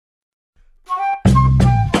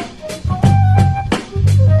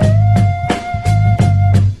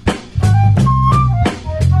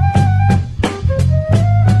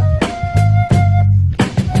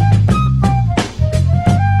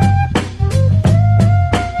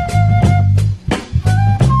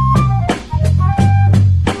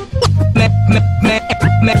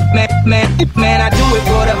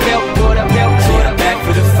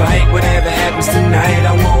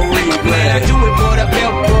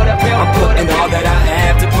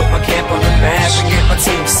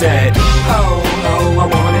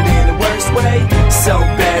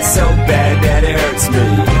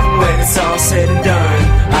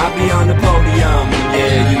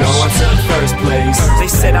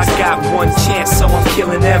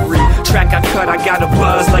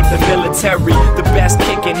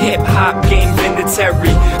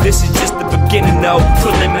this is just the beginning though.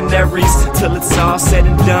 Preliminaries till it's all said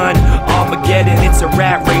and done. Armageddon, it's a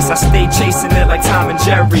rat race. I stay chasing it like Tom and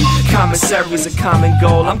Jerry. Commissary's a common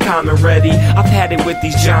goal, I'm common ready. I've had it with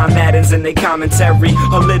these John Maddens and they commentary.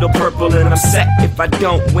 A little purple and upset if I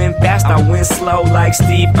don't win fast, I win slow like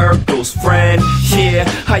Steve Urkel's friend. Yeah,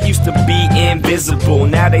 I used to be invisible,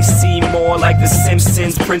 now they see more like the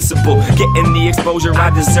Simpsons principle. Getting the exposure I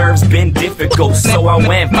deserve's been difficult, so I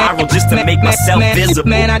went viral just to make myself visible.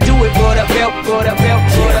 Man, I do it for the belt, for the belt,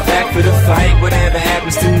 for the belt. Back for the fight, whatever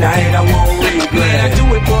happens tonight, I won't regret. Man, I do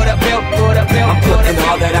it for the belt, for the belt. I'm putting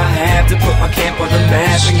all that I have to put my camp on the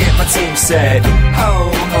map and get my team set.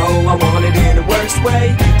 Ho, ho, I want it in the worst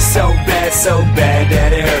way. So bad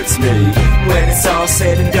that it hurts me. When it's all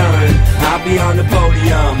said and done, I'll be on the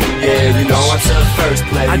podium. Yeah, you know I took first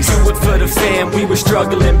place. I do it for the fam, we were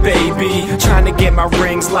struggling, baby. Trying to get my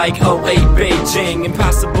rings like 08 Beijing.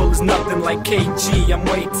 Impossible is nothing like KG. I'm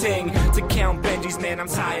waiting to count Benjis, man, I'm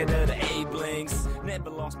tired of the age.